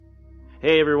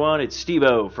Hey everyone, it's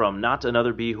Steve-O from Not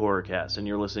Another Bee Horrorcast, and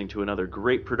you're listening to another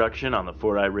great production on the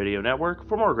 4i Radio Network.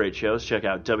 For more great shows, check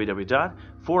out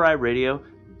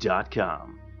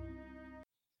www.4iradio.com.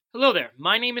 Hello there,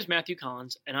 my name is Matthew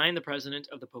Collins, and I am the president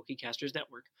of the Pokecasters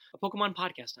Network, a Pokemon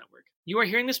podcast network. You are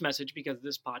hearing this message because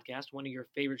this podcast, one of your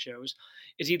favorite shows,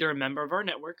 is either a member of our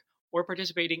network or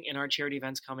participating in our charity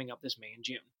events coming up this May and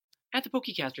June. At the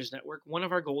Pokecasters Network, one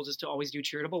of our goals is to always do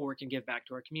charitable work and give back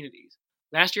to our communities.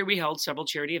 Last year, we held several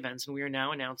charity events, and we are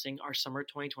now announcing our Summer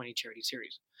 2020 charity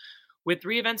series. With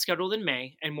 3 events scheduled in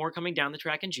May and more coming down the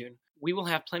track in June, we will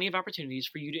have plenty of opportunities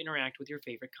for you to interact with your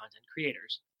favorite content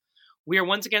creators. We are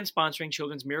once again sponsoring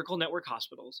Children's Miracle Network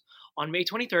Hospitals. On May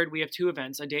 23rd, we have 2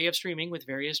 events, a day of streaming with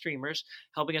various streamers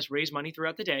helping us raise money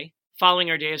throughout the day. Following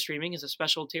our day of streaming is a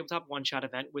special tabletop one-shot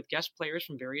event with guest players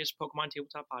from various Pokemon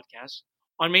tabletop podcasts.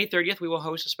 On May 30th, we will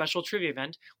host a special trivia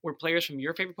event where players from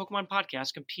your favorite Pokemon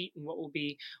podcast compete in what will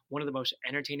be one of the most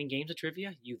entertaining games of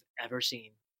trivia you've ever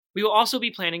seen. We will also be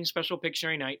planning a special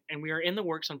Pictionary night, and we are in the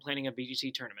works on planning a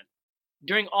VGC tournament.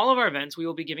 During all of our events, we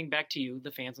will be giving back to you,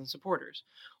 the fans and supporters.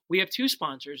 We have 2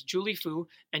 sponsors, Julie Fu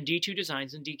and D2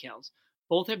 Designs and Decals.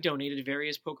 Both have donated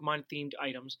various Pokemon-themed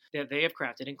items that they have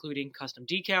crafted, including custom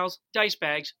decals, dice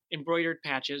bags, embroidered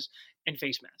patches, and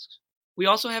face masks. We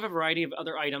also have a variety of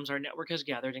other items our network has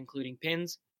gathered, including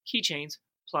pins, keychains,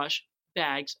 plush,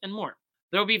 bags, and more.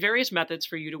 There will be various methods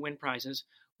for you to win prizes,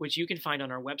 which you can find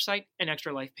on our website and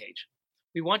Extra Life page.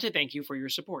 We want to thank you for your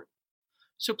support.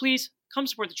 So please, come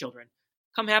support the children.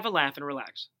 Come have a laugh and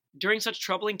relax. During such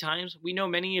troubling times, we know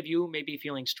many of you may be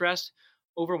feeling stressed,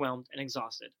 overwhelmed, and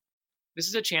exhausted. This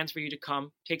is a chance for you to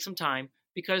come, take some time,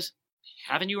 because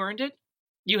haven't you earned it?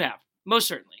 You have, most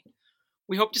certainly.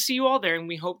 We hope to see you all there, and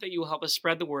we hope that you will help us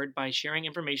spread the word by sharing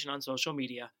information on social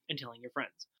media and telling your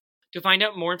friends. To find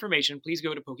out more information, please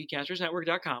go to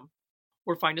PokecastersNetwork.com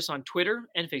or find us on Twitter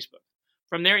and Facebook.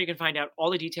 From there, you can find out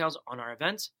all the details on our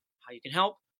events, how you can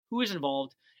help, who is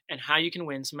involved, and how you can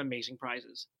win some amazing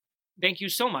prizes. Thank you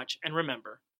so much, and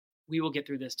remember, we will get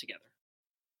through this together.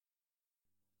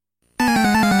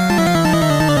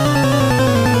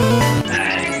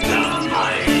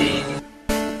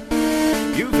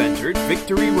 You've entered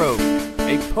Victory Road,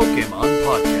 a Pokemon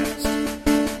podcast.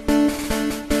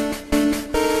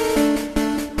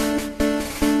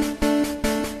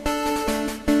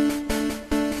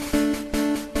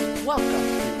 Welcome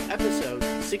to episode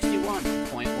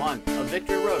 61.1 of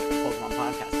Victory Road, a Pokemon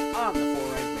podcast on the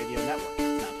 4i Radio Network.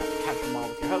 It's now time to catch them all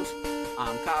with your host.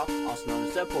 I'm Kyle, also known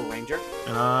as Deadpool Ranger.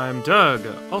 And I'm Doug,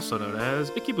 also known as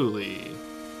Ikebuli.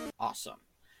 Awesome.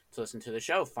 To listen to the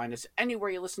show, find us anywhere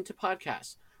you listen to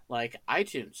podcasts, like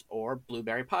iTunes or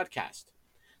Blueberry Podcast.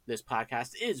 This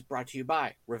podcast is brought to you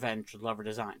by Revenge Lover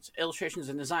Designs, illustrations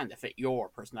and design that fit your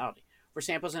personality. For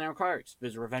samples and inquiries,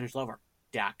 visit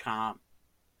RevengeLover.com.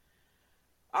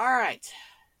 Alright,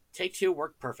 take 2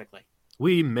 worked perfectly.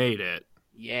 We made it.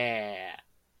 Yeah.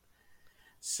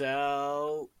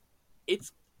 So,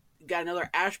 it's got another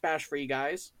Ash Bash for you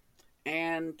guys,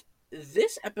 and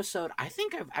this episode, I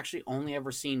think I've actually only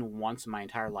ever seen once in my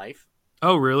entire life.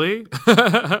 Oh, really?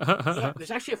 Yeah,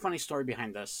 there's actually a funny story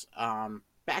behind this.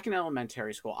 Back in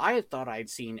elementary school, I had thought I'd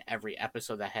seen every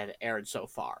episode that had aired so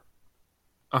far.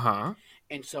 Uh-huh.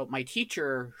 And so my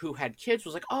teacher, who had kids,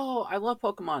 was like, "Oh, I love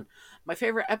Pokemon. My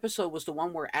favorite episode was the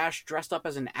one where Ash dressed up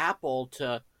as an apple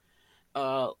to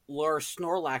lure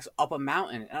Snorlax up a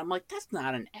mountain." And I'm like, "That's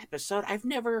not an episode. I've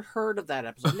never heard of that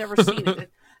episode. I've never seen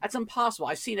it. That's impossible.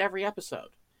 I've seen every episode."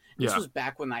 This was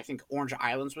back when I think Orange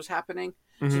Islands was happening.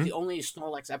 Mm-hmm. So the only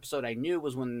Snorlax episode I knew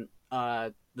was when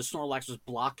the Snorlax was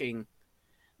blocking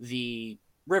the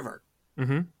river.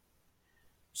 Mm-hmm.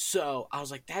 So I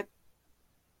was like, that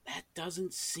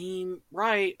doesn't seem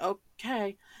right.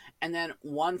 Okay. And then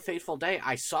one fateful day,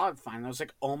 I saw it finally. I was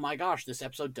like, oh my gosh, this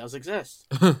episode does exist.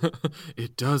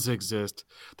 It does exist.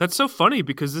 That's so funny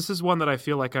because this is one that I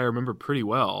feel like I remember pretty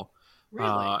well. Really?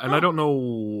 And I don't know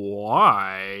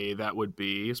why that would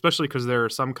be, especially because there are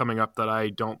some coming up that I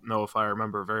don't know if I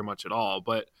remember very much at all.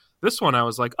 But this one, I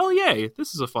was like, oh, yay,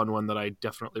 this is a fun one that I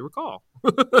definitely recall.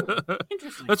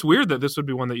 Interesting. That's weird that this would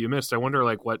be one that you missed. I wonder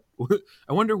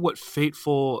what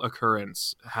fateful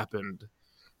occurrence happened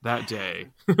that day.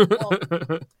 Well,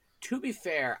 to be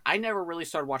fair, I never really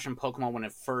started watching Pokemon when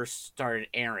it first started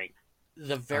airing.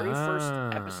 The very first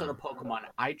episode of Pokemon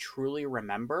I truly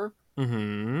remember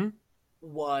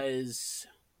was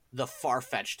the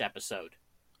Farfetch'd episode.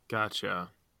 Gotcha.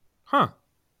 Huh.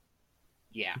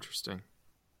 Yeah. Interesting.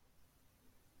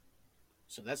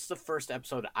 So that's the first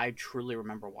episode I truly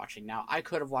remember watching. Now, I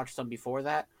could have watched some before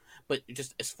that, but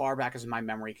just as far back as my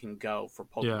memory can go for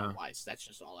Pokemon-wise, that's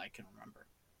just all I can remember.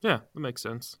 Yeah, that makes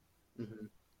sense. Mm-hmm.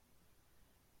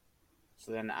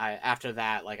 So then after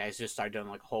that, like, I just started doing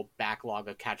like a whole backlog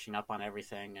of catching up on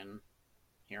everything, and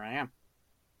here I am.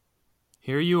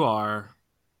 Here you are.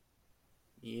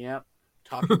 Yep.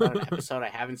 Talking about an episode I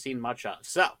haven't seen much of.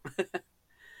 So,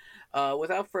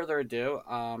 without further ado,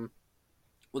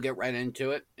 we'll get right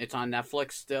into it. It's on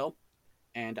Netflix still,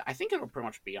 and I think it'll pretty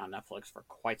much be on Netflix for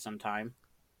quite some time.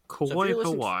 Quite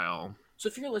a while. So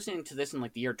if you're listening to this in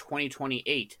like the year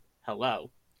 2028,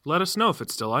 hello. Let us know if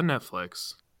it's still on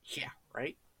Netflix. Yeah,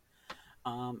 right?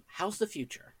 How's the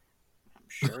future? I'm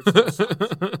sure it still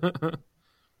sucks.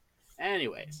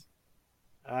 Anyways.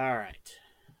 Alright.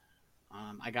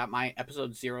 I got my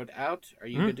episode zeroed out. Are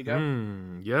you good to go?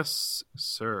 Yes,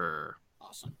 sir.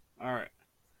 Awesome. Alright.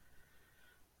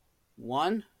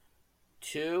 1,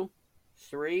 2,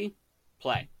 3,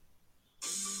 play.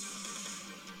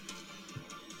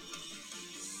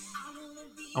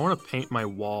 I want to paint my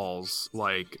walls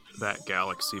like that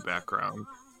galaxy background.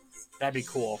 That'd be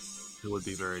cool. It would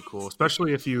be very cool,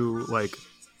 especially if you were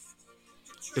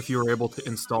able to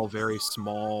install very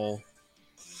small,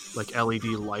 like LED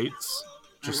lights,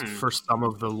 just for some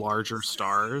of the larger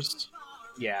stars.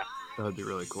 Yeah, that would be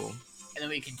really cool. And then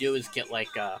what you could do is get like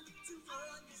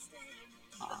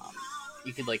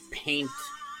you could like paint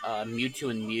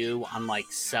Mewtwo and Mew on like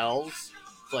cells,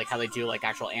 so, like how they do like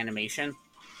actual animation.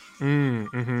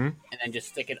 Mm-hmm. And then just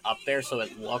stick it up there so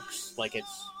it looks like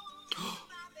it's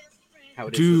how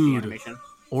it is Dude, with the animation.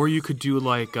 Or you could do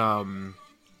like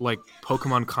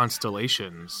Pokemon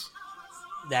constellations.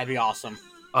 That'd be awesome.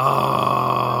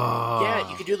 Oh. Yeah,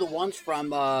 you could do the ones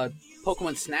from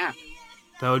Pokemon Snap.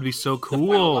 That would be so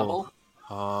cool.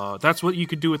 That's what you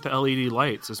could do with the LED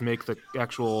lights, is make the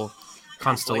actual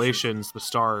constellations, the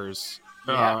stars,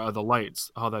 the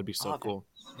lights. Oh, that'd be so cool.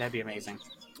 That'd be amazing.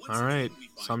 All right,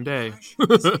 someday.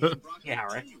 Yeah,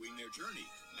 right.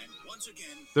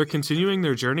 They're continuing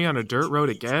their journey on a dirt road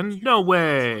again? No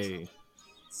way!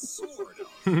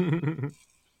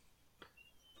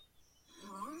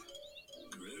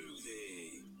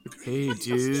 Hey,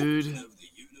 dude.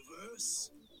 Jeez,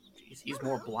 he's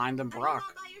more blind than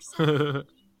Brock.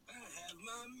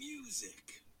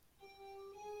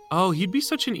 Oh, he'd be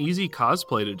such an easy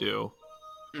cosplay to do.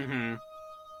 Mm-hmm.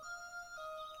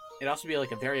 It'd also be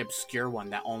like a very obscure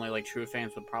one that only like true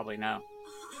fans would probably know.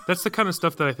 That's the kind of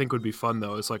stuff that I think would be fun,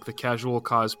 though. Is like the casual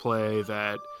cosplay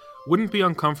that wouldn't be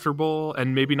uncomfortable,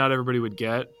 and maybe not everybody would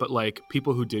get, but like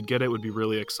people who did get it would be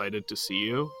really excited to see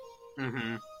you.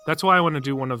 Mm-hmm. That's why I want to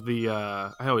do one of the,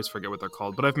 I always forget what they're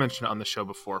called, but I've mentioned it on the show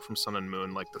before, from Sun and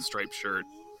Moon, like the striped shirt,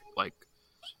 like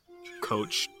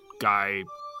coach guy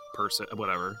person,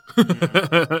 whatever.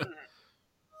 Mm-hmm.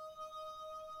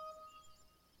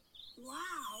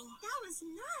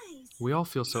 We all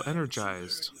feel so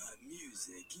energized.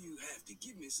 You have to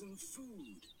give me some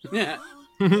food. Yeah.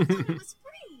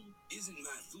 Isn't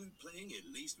my flute playing at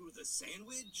least with a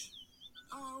sandwich?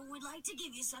 Oh, we'd like to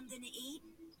give you something to eat,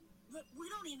 but we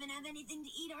don't even have anything to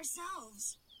eat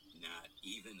ourselves. Not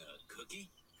even a cookie?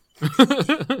 We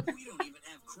don't even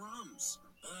have crumbs.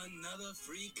 Another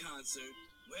free concert.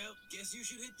 Well, guess you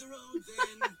should hit the road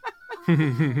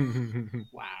then.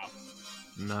 Wow.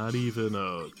 Not even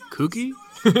a cookie?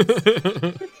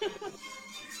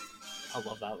 I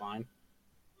love that line.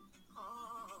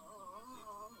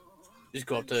 Just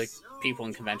go up to people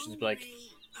in conventions and be like,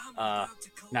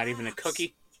 not even a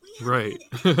cookie? Right.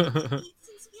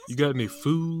 You got any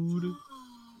food?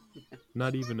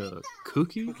 Not even a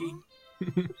cookie?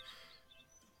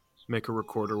 Make a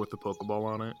recorder with a Pokeball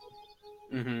on it.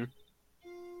 Mm-hmm.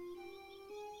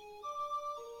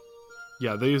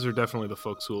 Yeah, these are definitely the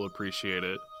folks who will appreciate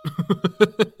it. Oh,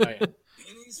 yeah.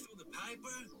 Pennies for the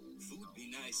piper? Food be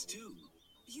nice too.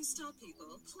 You stop people,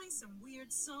 play some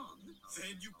weird song.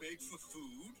 Then you beg for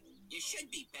food? You should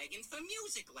be begging for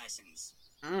music lessons.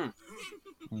 Mm.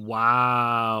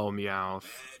 Wow, Meowth.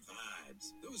 Bad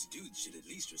vibes. Those dudes should at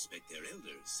least respect their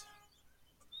elders.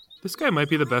 This guy might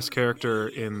be the best character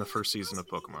in the first season of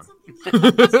Pokemon.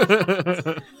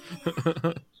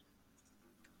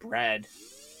 Bread.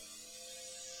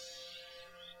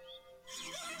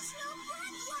 There's no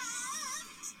bread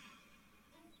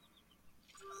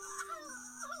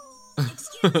left.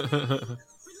 Excuse me.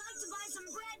 We'd like to buy some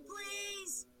bread,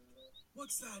 please.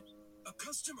 What's that? A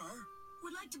customer?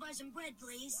 We'd like to buy some bread,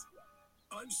 please.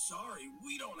 I'm sorry,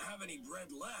 we don't have any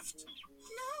bread left.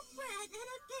 No bread in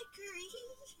a bakery.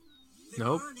 There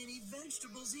Nope. aren't any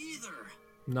vegetables either.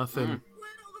 Nothing.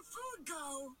 Where'd all the food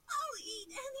go? I'll eat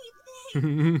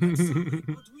anything.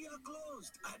 But we are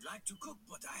closed. I'd like to cook,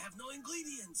 but I have no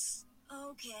ingredients.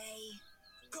 Okay.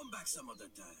 Come back some other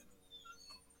time.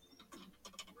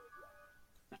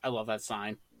 I love that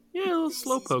sign. Yeah, a little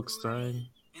slowpoke sign.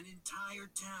 An entire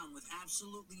town with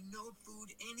absolutely no food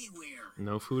anywhere.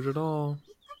 No food at all.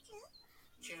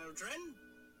 Children,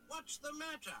 what's the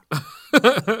matter?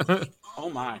 Oh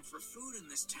my. For food in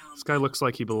this town. This guy looks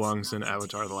like he belongs in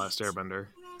Avatar: The Last Airbender.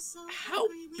 How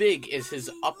big is his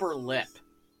upper lip?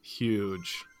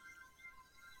 Huge.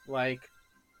 Like,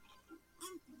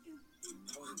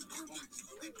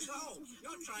 So,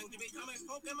 you're trying to become a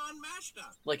Pokemon master.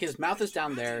 like his mouth is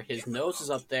down there, his nose is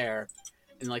up there,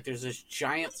 and like there's this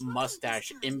giant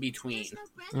mustache in between.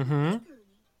 Mm-hmm. And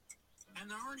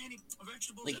there aren't any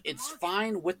vegetables Like, at the it's market.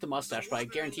 fine with the mustache, but I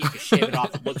guarantee if you shave it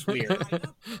off, it looks weird.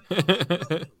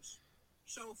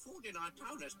 So food in our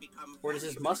town has become Or does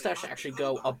his mustache actually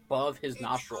go above his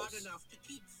nostrils?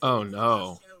 Oh,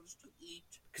 no.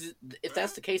 Because if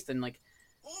that's the case, then like,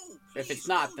 if it's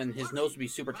not, then his nose would be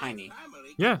super tiny.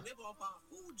 Yeah.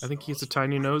 I think he has a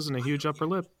tiny nose and a huge upper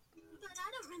lip. But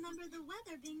I don't remember the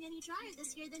weather being any drier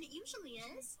this year than it usually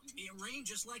is. It rains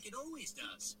just like it always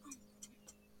does.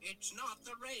 It's not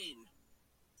the rain.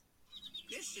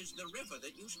 This is the river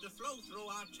that used to flow through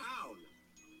our town.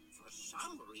 For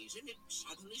some reason, it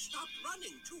suddenly stopped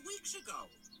running 2 weeks ago.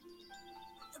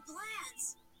 The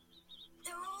plants,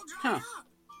 they're all dried up.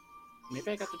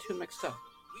 Maybe I got the two mixed up.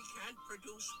 We can't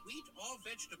produce wheat or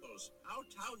vegetables. Our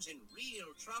town's in real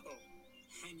trouble.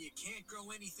 And you can't grow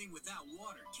anything without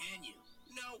water, can you?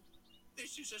 No.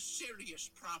 This is a serious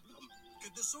problem.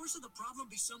 Could the source of the problem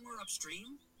be somewhere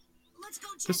upstream? Let's go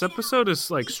check This it out. episode is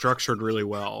like structured really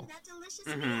well That delicious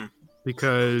Mm-hmm.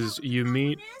 because you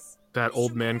meet that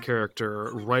old man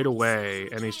character right away,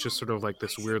 and he's just sort of like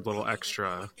this weird little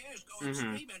extra.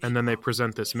 Mm-hmm. And then they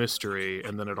present this mystery,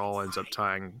 and then it all ends up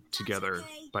tying together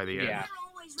by the end. Yeah.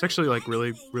 It's actually like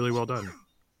really, really well done.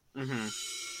 Mm-hmm.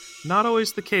 Not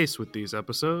always the case with these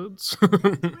episodes. The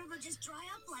river just dry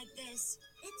up like this.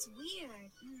 It's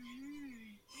weird.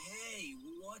 Hey,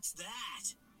 what's that?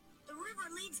 The river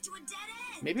leads to a dead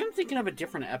end. Maybe I'm thinking of a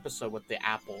different episode with the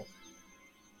apple.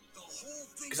 The whole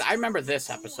thing. Because I remember this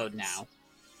episode now.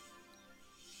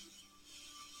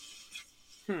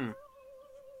 Be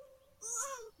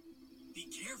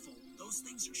careful. Those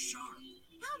things are sharp.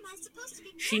 How am I supposed to be?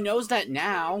 She knows that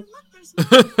now. Look,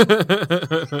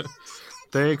 there's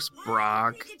Thanks,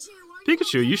 Brock.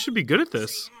 Pikachu, you should be good at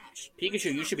this.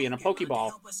 Pikachu, you should be in a Pokeball.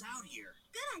 Help us out here.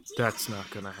 Good idea. That's not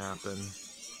gonna happen.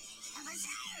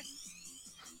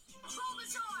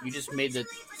 You just made the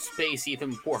space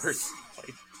even worse.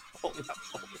 Like, pulling up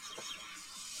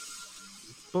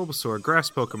Bulbasaur, grass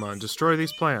Pokemon, destroy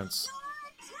these plants.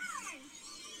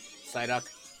 Psyduck.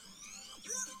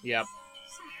 Yep.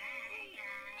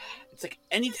 It's like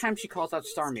anytime she calls out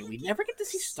Starmie, we never get to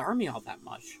see Starmie all that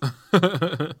much. It's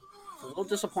a little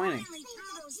disappointing. Finally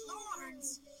through those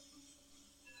thorns.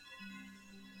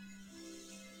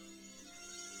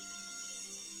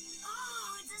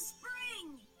 Oh, it's a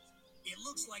spring. It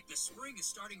looks like the spring is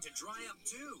starting to dry up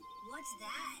too. What's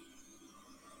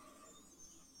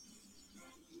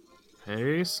that?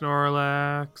 Hey,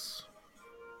 Snorlax.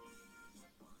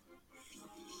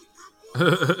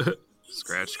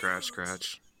 Scratch, scratch,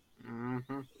 scratch.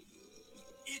 Mm-hmm.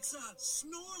 It's a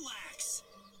Snorlax.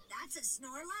 That's a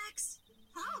Snorlax?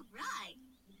 All right.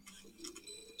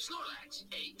 Snorlax,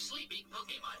 a sleeping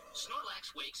Pokemon.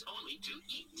 Snorlax wakes only to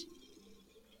eat.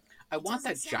 I want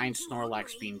that giant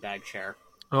Snorlax beanbag chair.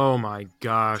 Oh my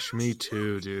gosh, me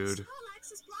too, dude.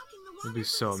 Snorlax is blocking the water. It'd be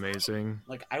so amazing.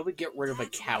 Like, I would get rid of a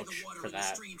That's why the couch water for in the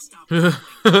that. stream stopped flowing. We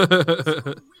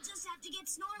just have to get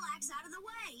Snorlax out of the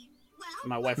way. Well,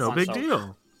 My wife No wants big a,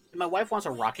 deal. My wife wants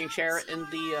a rocking chair in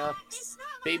the Snorlax,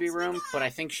 baby room, but I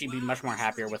think she'd be much more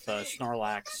happier with a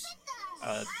Snorlax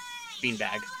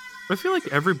beanbag. I feel like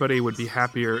everybody would be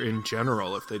happier in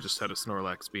general if they just had a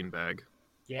Snorlax beanbag.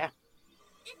 Yeah.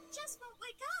 it just won't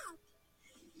wake up.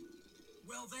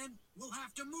 Well then, we'll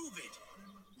have to move it.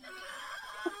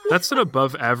 That's an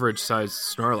above average sized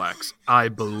Snorlax, I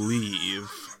believe.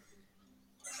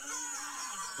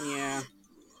 Yeah.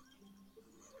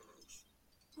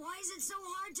 Why is it so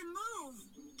hard to move?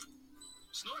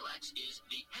 Snorlax is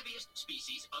the heaviest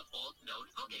species of all known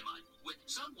Pokemon, with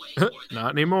some weighing more than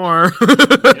Not anymore. Pounds?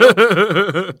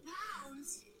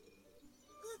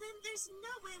 Well, then there's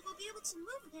no way we'll be able to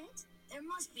move it. There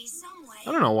must be some way.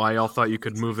 I don't know why y'all thought you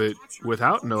could move it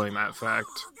without knowing that fact.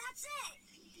 Oh, that's it.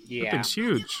 That Yeah. thing's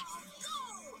huge. Go!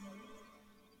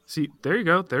 See, there you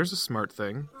go. There's a smart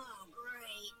thing. Oh,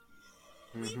 great.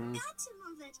 Mm-hmm. We've got to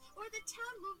move it, or the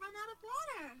town will run out of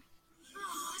water.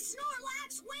 Oh,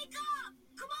 Snorlax, wake up!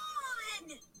 Come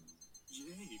on!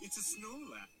 Yay, it's a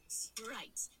Snorlax.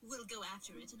 Right. We'll go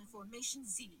after it in a Formation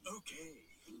Z. Okay.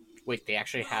 Wait, they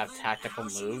actually have tactical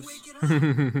moves?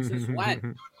 Good Since when? Morning,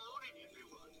 everyone.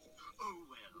 Oh,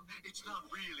 well, it's not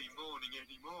really morning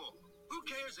anymore. Who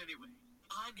cares anyway?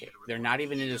 I'm here to They're report not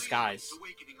even in the disguise.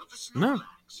 awakening of the No.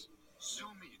 Snorlax.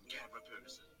 Zoom in, camera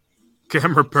person.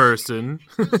 Camera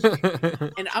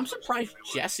person. And I'm surprised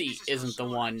Jessie isn't the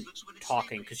one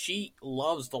talking, because she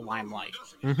loves the limelight.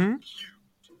 Mm-hmm. Cute.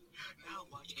 Now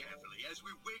watch carefully as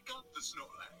we wake up the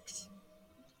Snorlax.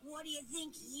 What do you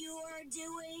think you're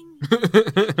doing?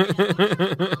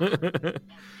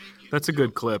 That's a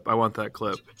good clip. I want that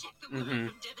clip. To protect the Mhm. world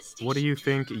from devastation. What do you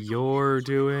think you're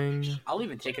doing? I'll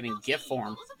even take it in GIF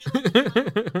form. To extend our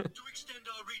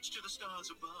reach to the stars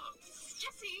above.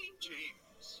 Jesse!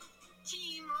 James,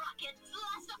 Team Rocket,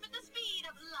 blast up at the speed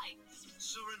of light.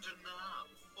 surrender now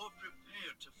or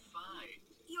prepare to fight.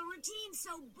 Your routine's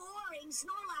so boring,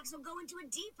 Snorlax will go into a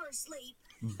deeper sleep.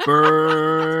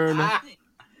 Burn. Ah,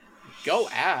 go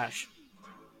Ash.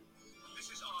 This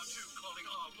is R2 calling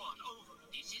R1 over.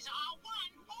 This is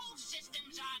R1, all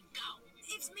systems are go.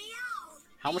 It's Meowth.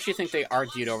 How much do you think they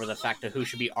argued over the fact of who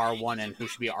should be R1 and who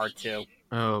should be R2?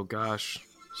 Oh gosh,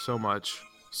 so much,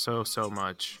 so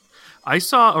much. I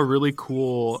saw a really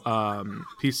cool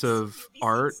piece of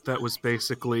art that was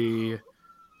basically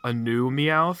a new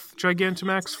Meowth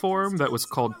Gigantamax form that was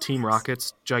called Team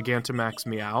Rocket's Gigantamax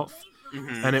Meowth,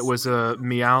 Mm-hmm. and it was a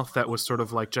Meowth that was sort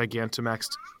of like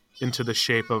Gigantamaxed into the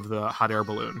shape of the hot air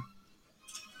balloon.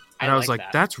 And I was like,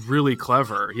 that. that's really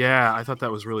clever. Yeah, I thought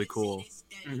that was really cool.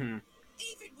 Mm-hmm. Even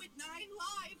with 9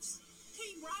 lives,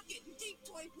 Team Rocket and Deep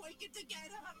Toy Boy get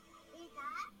together.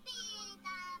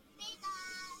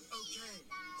 Okay,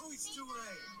 who's to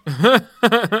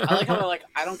I like how they're like,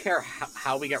 I don't care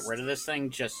how we get rid of this thing,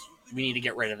 just we need to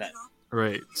get rid of it.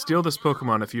 Right. Steal this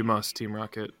Pokemon if you must, Team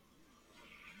Rocket.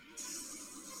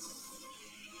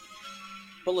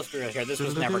 But let's be real here, this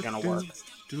was never going to work.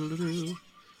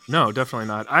 No, definitely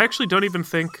not. I actually don't even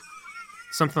think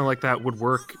something like that would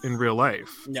work in real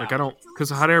life. No. Like, I don't, because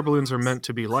hot air balloons are meant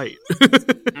to be light.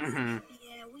 Mm-hmm.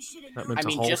 Yeah, we should have Not meant I to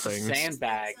mean, hold just things. a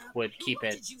sandbag would keep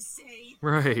it. Did you say?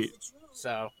 Right.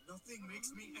 So, Nothing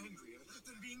makes me angrier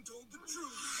than being told the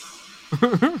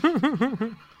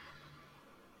truth.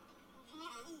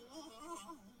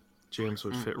 James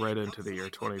would fit right into the year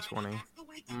 2020.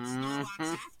 mhm.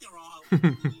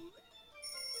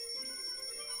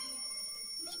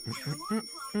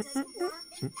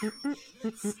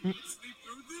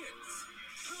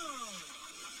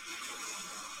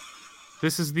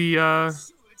 This is the,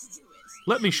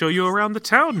 let me show you around the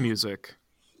town music.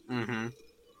 Mm-hmm. It's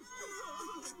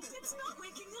not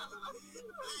waking up.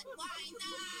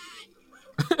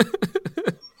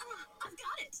 I've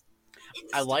got it.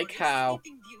 I like how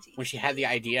when she had the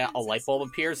idea, a light bulb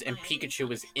appears and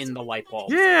Pikachu is in the light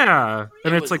bulb. Yeah.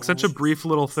 And It it's was like such a brief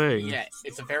little thing. Yeah,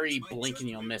 it's a very blink and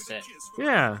you'll miss it.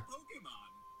 Yeah.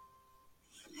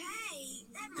 Hey,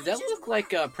 Did that look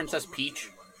like Princess Peach?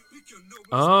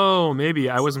 Oh, maybe.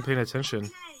 I wasn't paying attention.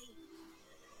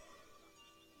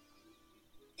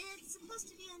 It's supposed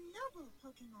to be a noble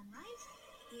Pokemon, right?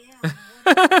 Yeah.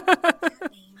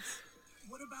 That means.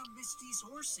 What about Misty's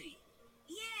horsey?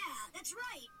 Yeah, that's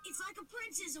right. It's like a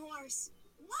prince's horse.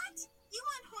 What? You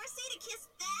want Horsey to kiss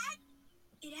that?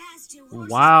 It has to.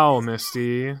 Horsey Wow, says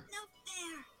Misty. that. No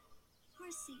fair.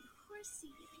 Horsey.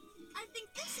 I think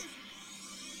this is.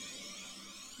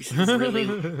 You should really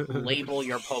label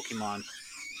your Pokemon.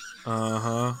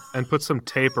 Uh-huh. And put some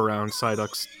tape around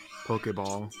Psyduck's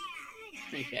Pokeball.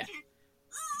 Yeah.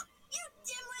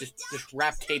 Just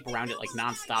wrap tape around it like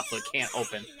nonstop so it can't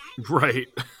open. Right.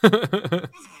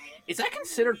 Is that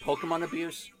considered Pokemon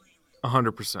abuse?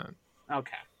 100%.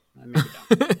 Okay. Maybe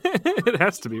don't. It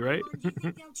has to be, right? What do you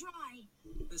think they'll try?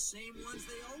 The same ones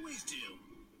they always do.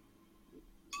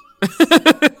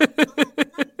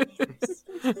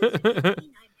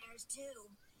 Nightmares too.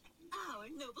 Our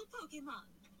noble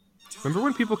Pokemon. Remember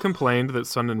when people complained that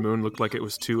Sun and Moon looked like it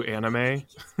was too anime?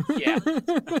 Yeah.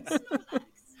 Snorlax.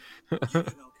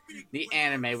 The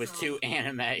anime was too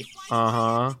anime.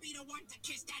 Uh-huh. Be the one to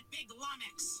kiss that big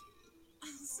Lummox.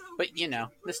 So But, you know,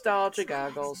 nostalgia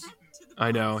goggles.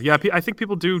 I know. Yeah, I think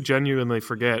people do genuinely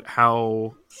forget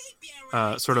how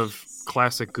sort of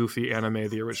classic, goofy anime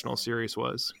the original series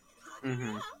was.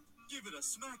 Mm-hmm. Give it a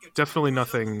smack at Definitely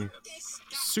nothing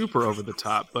super over the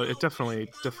top, but it definitely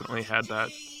had that.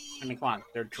 I mean, come on.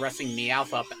 They're dressing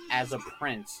Meowth up as a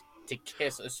prince to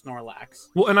kiss a Snorlax.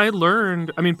 Well, and I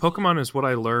learned, I mean, Pokemon is what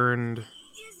I learned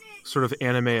sort of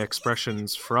anime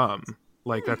expressions from.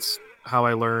 Like, that's how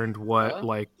I learned what, Huh?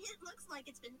 like, It looks like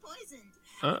it's been poisoned.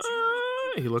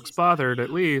 he looks bothered, at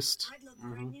least. I'd look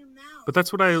for a Mhm. new mouth. But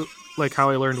that's what I, like,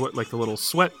 how I learned what, like, the little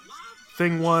sweat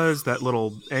thing was, that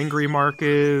little angry mark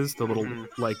is, the little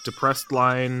like depressed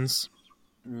lines.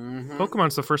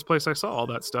 Pokemon's the first place I saw all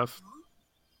that stuff.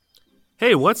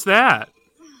 Hey, what's that?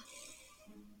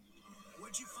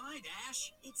 What'd you find,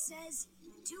 Ash? It says,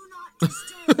 "Do not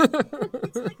disturb."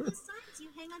 It's like the signs you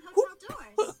hang on hotel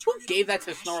doors. Who gave that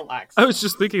to Snorlax? I was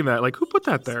just thinking that, like, who put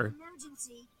that there?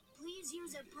 Emergency. Please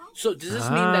use a Poke. So does this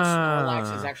mean that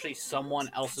Snorlax is actually someone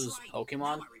else's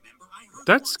Pokemon?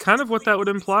 That's kind of what that would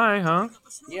imply, huh?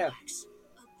 Yeah. A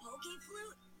Poke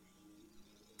Flute?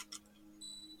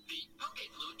 The Poke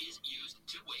Flute is used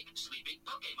to wake sleeping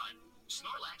Pokemon.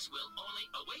 Snorlax will only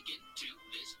awaken to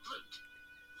this flute.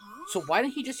 Huh? So why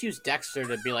didn't he just use Dexter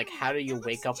to be like, how do you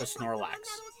wake up a Snorlax?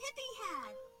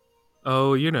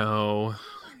 Oh, you know,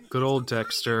 good old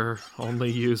Dexter, only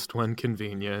used when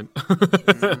convenient.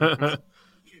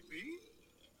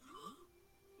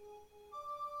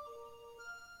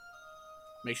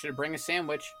 Make sure to bring a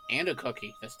sandwich and a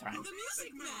cookie this time. The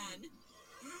Music Man!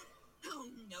 Oh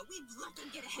no, we've let them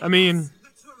get ahead I mean,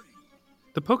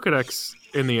 the Pokedex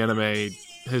in the anime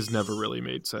has never really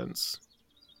made sense.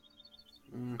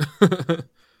 True.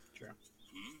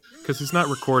 Because he's not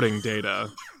recording data.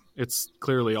 It's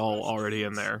clearly all already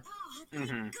in there. Thank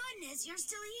goodness you're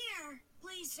still here.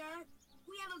 Please, sir.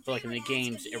 We have a So like in the favor to ask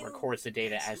games, of it you. records the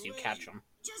data as you catch them.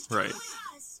 Just Right. come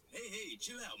with us. Hey,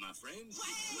 chill out, my friend.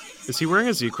 Is he wearing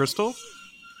a Z Crystal?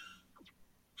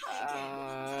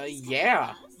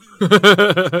 Yeah.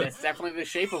 That's definitely the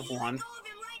shape of one.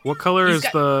 What color He's is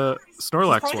got- the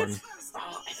Snorlax Probably one? just-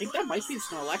 I think that might be the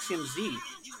Snorlaxium Z.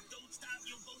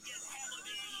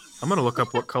 I'm gonna look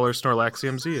up what color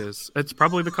Snorlaxium Z is. It's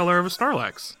probably the color of a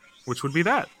Snorlax, which would be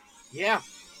that. Yeah.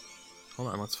 Hold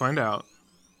on, let's find out.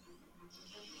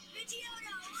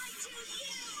 Pidgeotto, I choose you.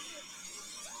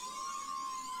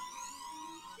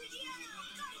 Pidgeotto,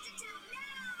 come to town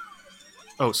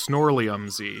now. Oh,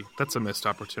 Snorlium Z. That's a missed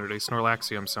opportunity.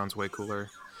 Snorlaxium sounds way cooler.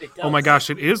 It does. Oh my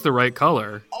gosh, it is the right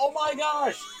color. Oh my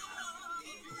gosh!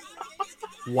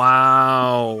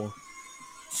 Wow.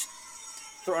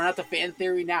 Throwing out the fan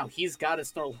theory now. He's got a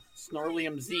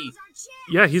Snorlium Z.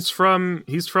 Yeah, he's from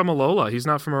Alola. He's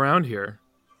not from around here.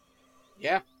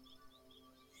 Yeah.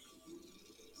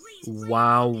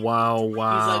 Wow, wow,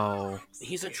 wow.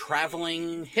 He's a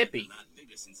traveling hippie.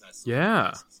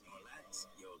 Yeah.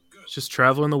 Just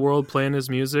traveling the world playing his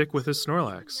music with his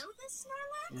Snorlax. Know this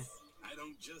Snorlax? I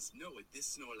don't just know it.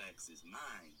 This Snorlax is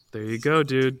mine. There you go,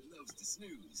 dude. He loves to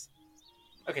snooze.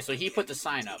 Okay, so he put the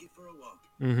sign up. Take it for a walk.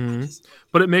 Mm-hmm.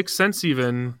 But it makes sense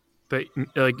even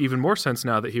more sense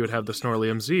now that he would have the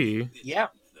Snorlium Z Yeah.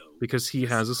 because he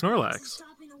has a Snorlax.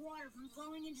 Stopping the water from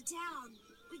flowing into town.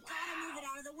 We gotta move it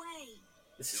out of the way.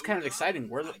 This is kind of exciting.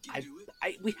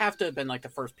 We have to have been like the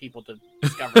first people to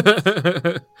discover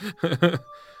this.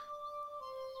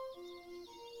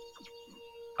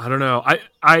 I don't know.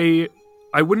 I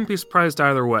wouldn't be surprised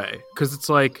either way because it's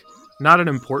like not an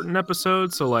important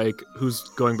episode, so like who's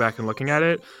going back and looking at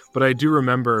it. But I do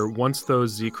remember once those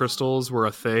Z crystals were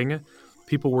a thing,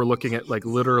 people were looking at like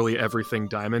literally everything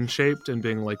diamond shaped and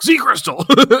being like Z crystal,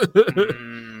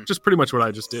 just pretty much what I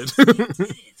just did.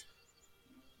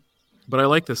 But I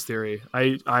like this theory.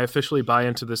 I officially buy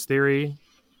into this theory.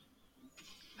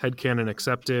 Headcanon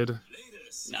accepted.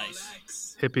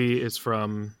 Nice. Hippie is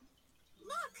from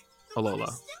Look, the Alola.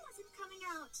 water still isn't coming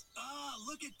out. Ah,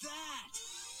 look at that.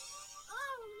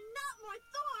 Oh, not more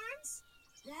thorns.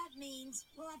 That means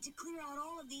we'll have to clear out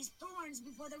all of these thorns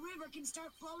before the river can start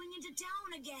flowing into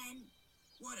town again.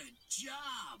 What a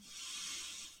job.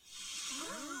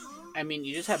 I mean,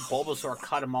 you just have Bulbasaur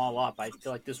cut them all up. I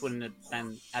feel like this wouldn't have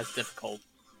been as difficult.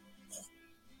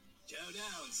 Chow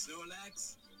down,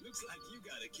 Snorlax. Looks like you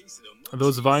got a case of the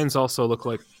Those vines also look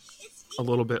like a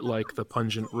little bit like the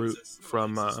pungent root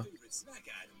from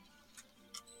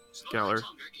Galar.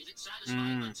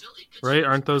 Right?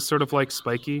 Aren't those sort of like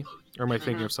spiky? Or am I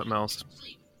thinking of something else?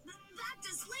 Back to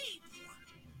sleep.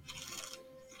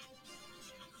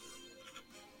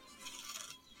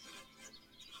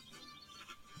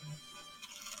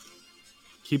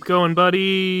 Keep going,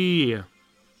 buddy! Look,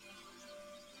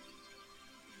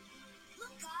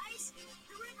 guys,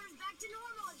 the river's back to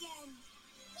normal again.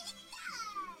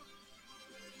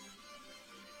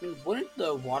 I mean, wouldn't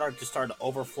the water just start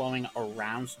overflowing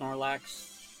around Snorlax?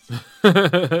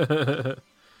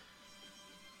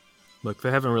 Look,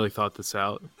 they haven't really thought this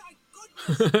out. Thank goodness.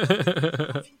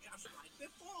 Just like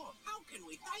before. How can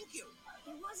we thank you?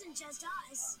 It wasn't just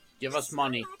us. Give us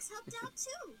money. Snorlax helped out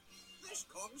too. This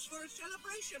calls for a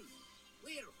celebration.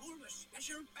 We'll hold a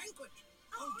special banquet.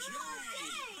 Okay.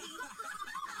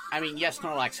 I mean, yes,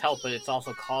 Snorlax helped, but it's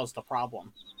also caused the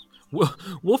problem.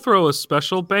 We'll throw a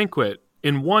special banquet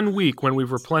in 1 week when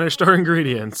we've replenished our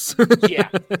ingredients. Yeah.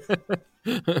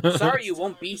 Sorry you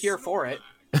won't be here for it.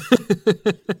 Hey there.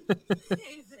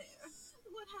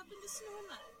 What happened to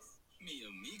Snorlax? Mi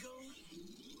amigo,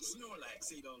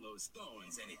 Snorlax ate all those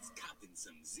thorns and it's copping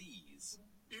some Z's.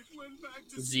 It went back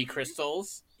to Z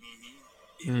crystals.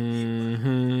 Mm-hmm.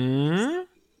 About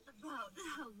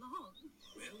how long?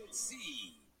 Well, let's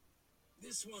see.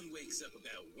 This one wakes up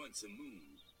about once a moon.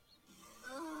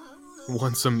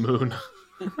 Once a moon.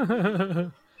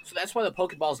 So that's why the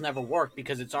Pokeballs never work,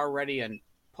 because it's already a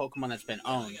Pokemon that's been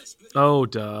owned. Oh,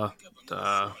 duh. Keep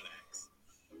on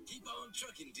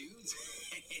trucking, dudes.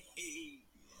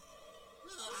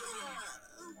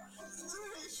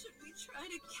 Should we try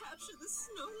to capture the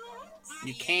Snorlax?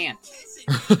 You can't.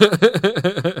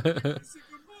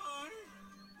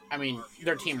 I mean,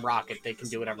 they're Team Rocket. They can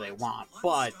do whatever they want,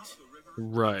 but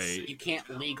Right. you can't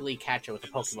legally catch it with a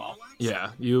Pokeball.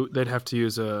 Yeah, they'd have to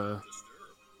use a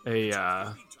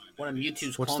One of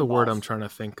Mewtwo's what's clone the word balls. I'm trying to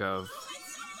think of?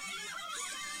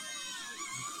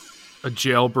 A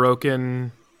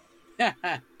jailbroken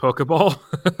Pokeball?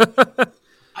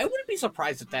 I wouldn't be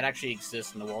surprised if that actually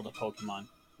exists in the world of Pokemon,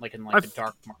 like in the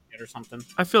dark market or something.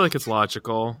 I feel like it's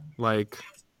logical. Like,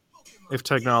 if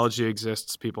technology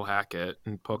exists, people hack it,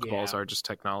 and Pokeballs Yeah. are just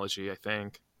technology, I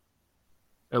think.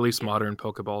 At least modern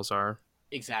Pokeballs are.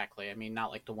 Exactly. I mean,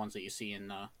 not like the ones that you see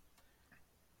in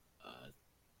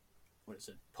what is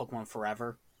it? Pokemon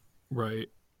Forever. Right.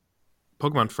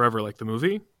 Pokemon Forever, like the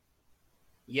movie?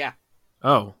 Yeah.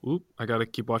 Oh, I gotta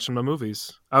keep watching my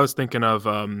movies. I was thinking of,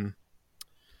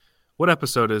 what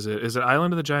episode is it? Is it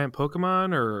Island of the Giant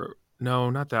Pokemon, or... No,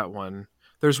 not that one.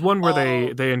 There's one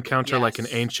where they encounter, like, an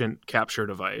yes. ancient capture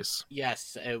device.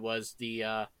 Yes, it was the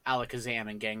Alakazam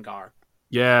and Gengar.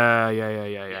 Yeah, I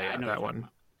know that what you're one. talking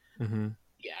Mm-hmm.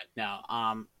 Yeah,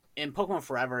 no. In Pokemon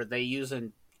Forever, they use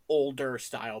an older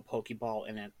style Pokeball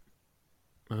in it.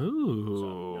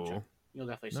 Ooh. So you'll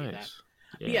definitely see that. Nice.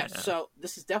 But yeah, so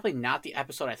this is definitely not the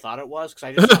episode I thought it was, because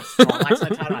I just saw Snorlax at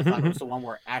the time, and I thought it was the one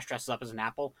where Ash dresses up as an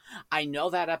apple. I know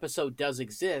that episode does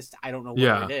exist. I don't know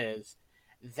where it is.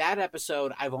 That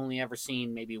episode I've only ever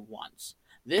seen maybe once.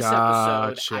 This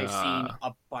episode I've seen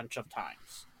a bunch of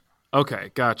times.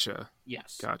 Okay, gotcha.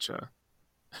 Yes. Gotcha.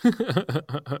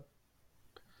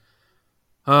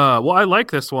 Well, I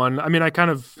like this one. I mean, I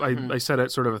said it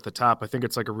sort of at the top. I think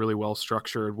it's like a really well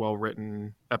structured, well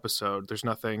written episode. There's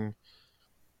nothing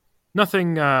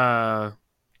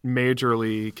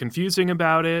majorly confusing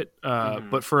about it.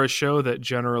 But for a show that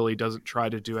generally doesn't try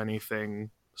to do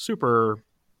anything super,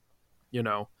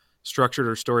 structured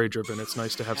or story driven, it's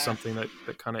nice to have something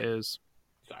that kind of is.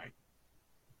 Sorry.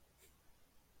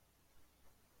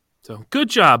 So good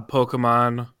job,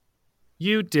 Pokemon.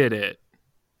 You did it.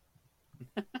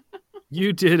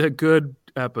 You did a good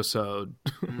episode.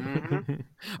 Mm-hmm.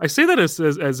 I say that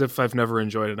as if I've never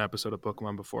enjoyed an episode of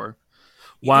Pokemon before.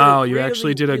 Wow, you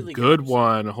actually did a really good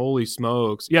one. Holy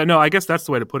smokes. Yeah, no, I guess that's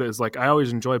the way to put it, is like, I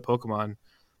always enjoy Pokemon,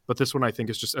 but this one I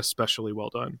think is just especially well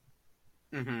done.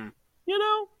 Mm-hmm. You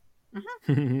know?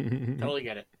 Totally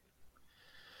get it.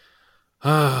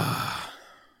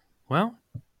 Well,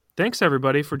 thanks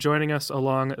everybody for joining us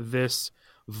along this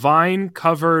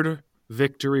vine-covered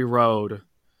victory road.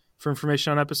 For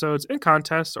information on episodes and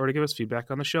contests, or to give us feedback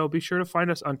on the show, be sure to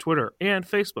find us on Twitter and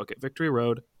Facebook at Victory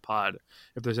Road Pod.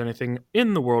 If there's anything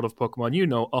in the world of Pokemon you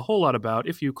know a whole lot about,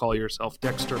 if you call yourself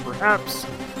Dexter perhaps,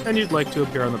 and you'd like to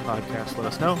appear on the podcast, let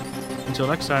us know. Until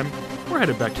next time, we're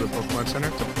headed back to the Pokemon Center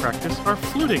to practice our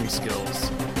fluting skills.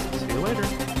 See you later.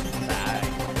 Bye.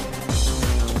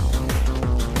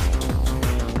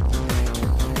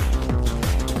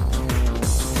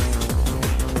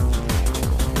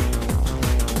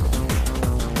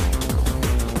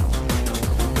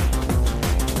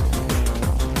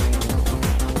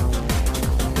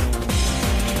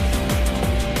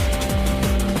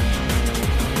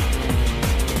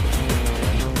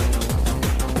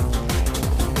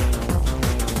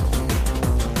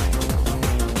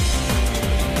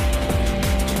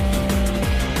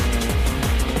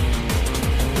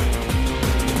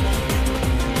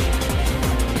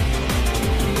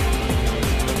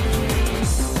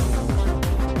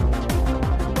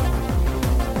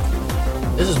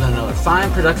 This has been another fine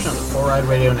production of the 4Ride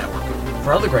Radio Network.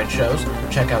 For other great shows,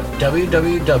 check out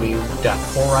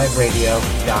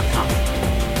www.4rideradio.com.